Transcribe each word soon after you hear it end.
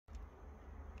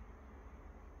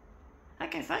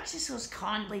Okay, folks, this was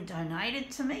kindly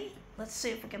donated to me. Let's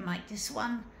see if we can make this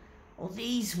one or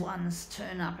these ones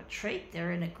turn up a treat.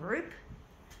 They're in a group.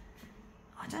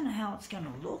 I don't know how it's going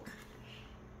to look.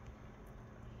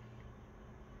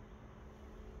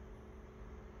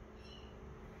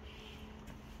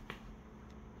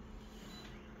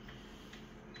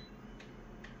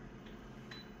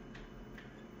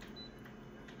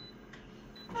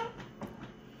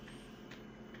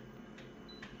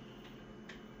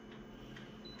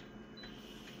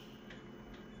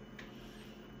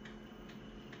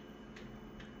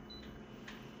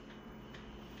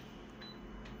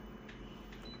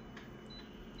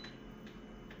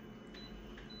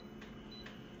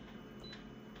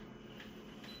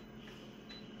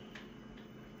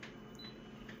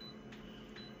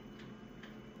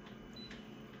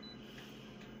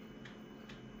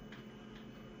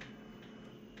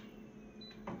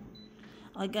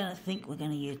 I'm going to think we're going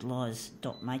to utilise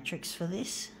dot matrix for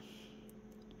this.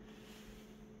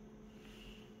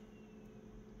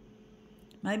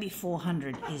 Maybe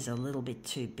 400 is a little bit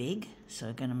too big, so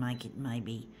I'm going to make it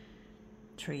maybe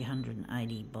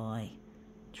 380 by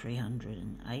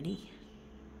 380.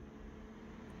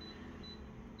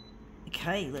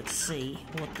 Okay, let's see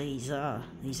what these are.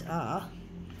 These are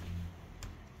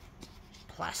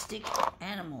plastic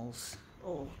animals.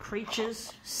 Or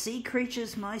creatures, sea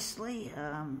creatures mostly.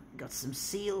 Got some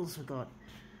seals, we've got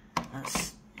a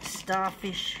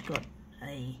starfish, got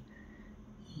a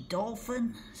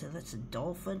dolphin, so that's a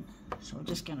dolphin. So we're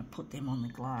just going to put them on the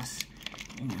glass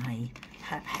in a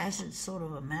haphazard sort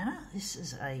of a manner. This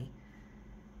is a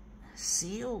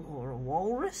seal or a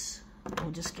walrus.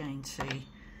 We're just going to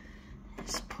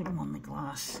just put them on the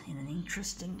glass in an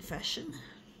interesting fashion.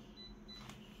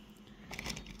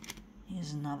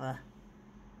 Here's another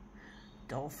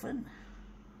dolphin.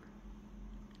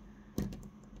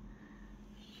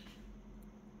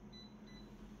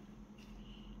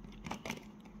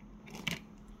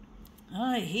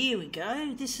 Oh, here we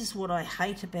go. This is what I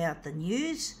hate about the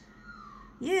news.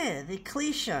 Yeah, the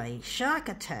cliche, shark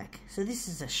attack. So this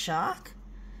is a shark.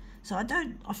 So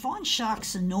I find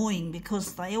sharks annoying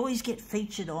because they always get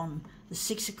featured on the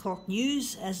 6 o'clock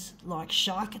news as like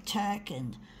shark attack,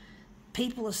 and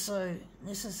people are so,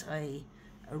 this is a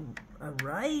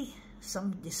ray,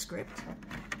 some descript.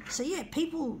 So yeah,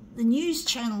 people, the news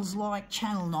channels like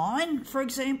Channel 9, for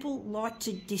example, like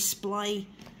to display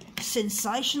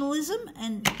sensationalism,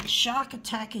 and shark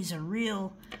attack is a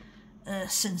real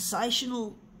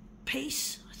sensational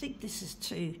piece. I think this is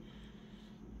too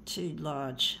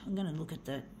large. I'm going to look at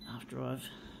that after I've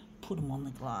put them on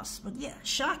the glass. But yeah,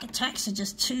 shark attacks are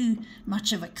just too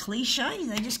much of a cliche.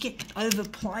 They just get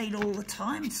overplayed all the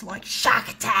time. It's like shark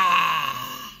attack.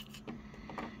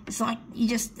 It's like you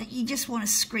just want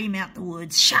to scream out the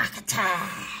words shark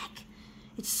attack.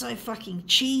 It's so fucking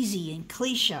cheesy and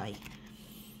cliche.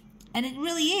 And it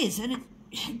really is, and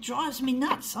it drives me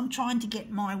nuts. I'm trying to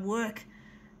get my work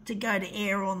to go to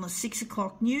air on the 6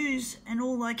 o'clock news, and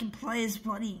all they can play is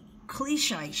bloody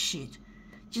cliche shit.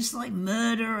 Just like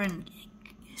murder and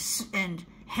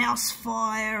house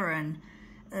fire and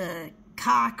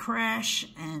car crash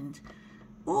and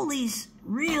all these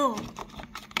real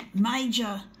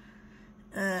major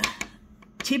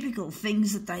typical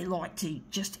things that they like to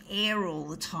just air all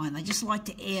the time. They just like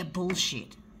to air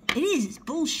bullshit. It is, it's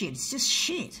bullshit, it's just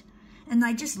shit. And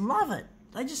they just love it.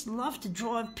 They just love to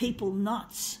drive people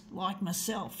nuts, like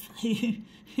myself,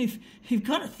 who've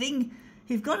got a thing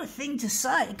to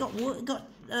say.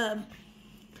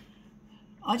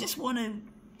 I just want to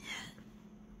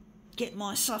get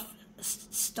my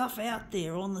stuff out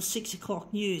there on the 6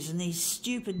 o'clock news, and these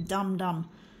stupid dumb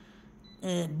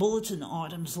bulletin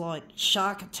items like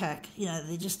shark attack, you know,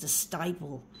 they're just a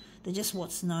staple. They're just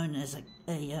what's known as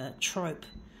a trope,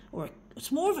 or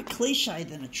it's more of a cliche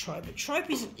than a trope. A trope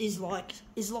is like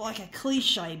a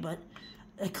cliche, but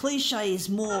a cliche is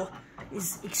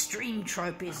extreme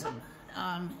tropism.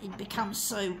 It becomes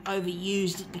so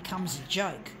overused, it becomes a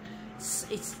joke.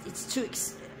 It's too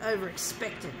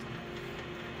over-expected.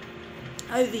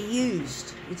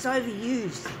 Overused. It's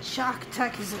overused. Shark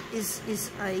attack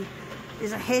is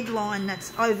a headline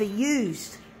that's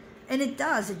overused. And it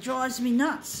does. It drives me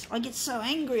nuts. I get so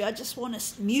angry, I just want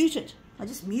to mute it. I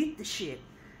just mute the shit.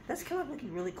 That's kind of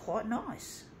looking really quite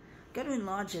nice. Got to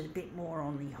enlarge it a bit more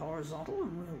on the horizontal,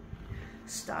 and we'll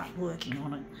start working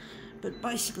on it. But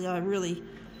basically, I really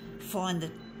find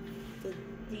that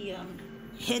the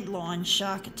headline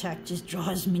shark attack just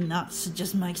drives me nuts. It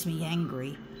just makes me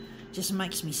angry. It just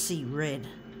makes me see red.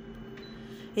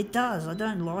 It does. I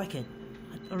don't like it.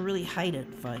 I really hate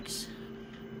it, folks.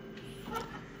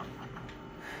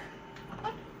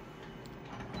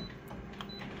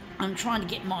 I'm trying to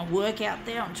get my work out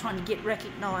there. I'm trying to get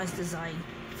recognised as a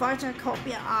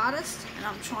photocopier artist, and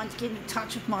I'm trying to get in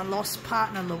touch with my lost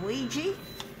partner Luigi.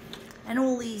 And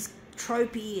all these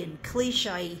tropey and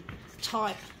cliche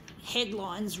type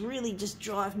headlines really just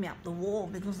drive me up the wall,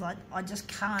 because I just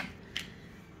can't.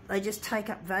 They just take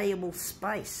up valuable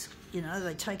space, you know,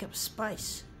 they take up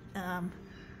space.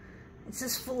 It's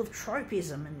just full of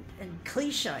tropism and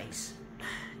cliches,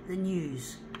 the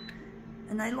news.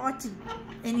 And they like to,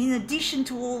 and in addition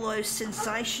to all those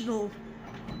sensational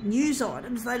news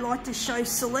items, they like to show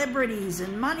celebrities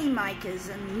and money makers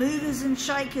and movers and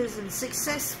shakers and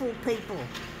successful people.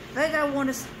 They don't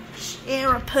want to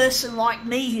share a person like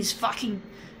me who's fucking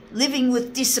living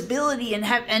with disability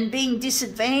and being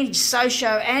disadvantaged socio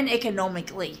and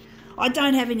economically. I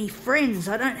don't have any friends.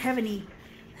 I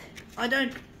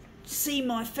don't see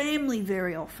my family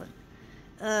very often.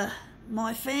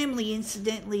 My family,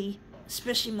 incidentally,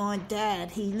 especially my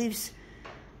dad, he lives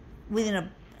within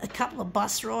a couple of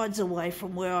bus rides away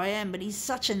from where I am, but he's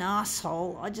such an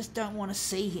asshole. I just don't want to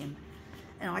see him,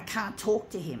 and I can't talk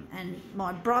to him. And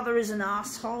my brother is an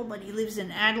asshole, but he lives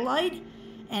in Adelaide,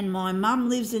 and my mum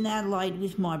lives in Adelaide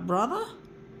with my brother,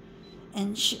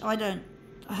 and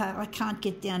I can't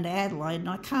get down to Adelaide, and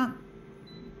I can't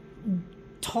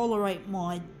tolerate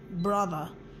my brother.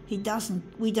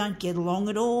 We don't get along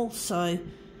at all, so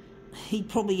he'd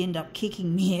probably end up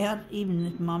kicking me out, even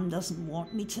if Mum doesn't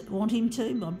want him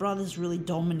to. My brother's really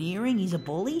domineering. He's a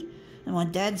bully, and my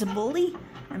dad's a bully,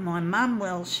 and my mum,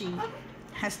 well, she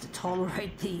has to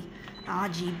tolerate the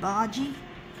argy-bargy.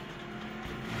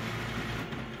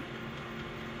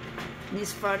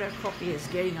 This photocopier is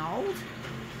getting old.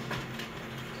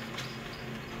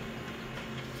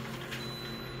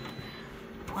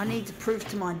 I need to prove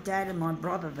to my dad and my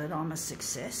brother that I'm a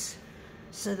success,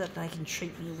 so that they can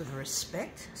treat me with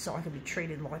respect, so I can be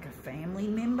treated like a family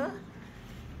member.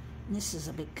 And this is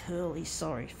a bit curly,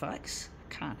 sorry folks,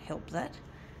 can't help that.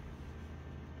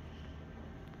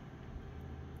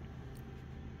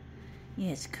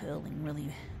 Yeah, it's curling really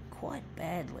quite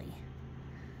badly.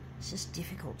 It's just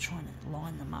difficult trying to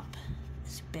line them up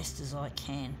as best as I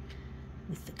can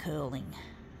with the curling.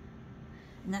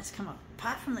 And that's come up,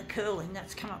 apart from the curling,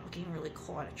 that's come up looking really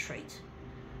quite a treat.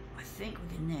 I think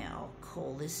we can now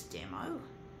call this demo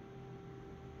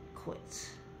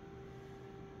quits.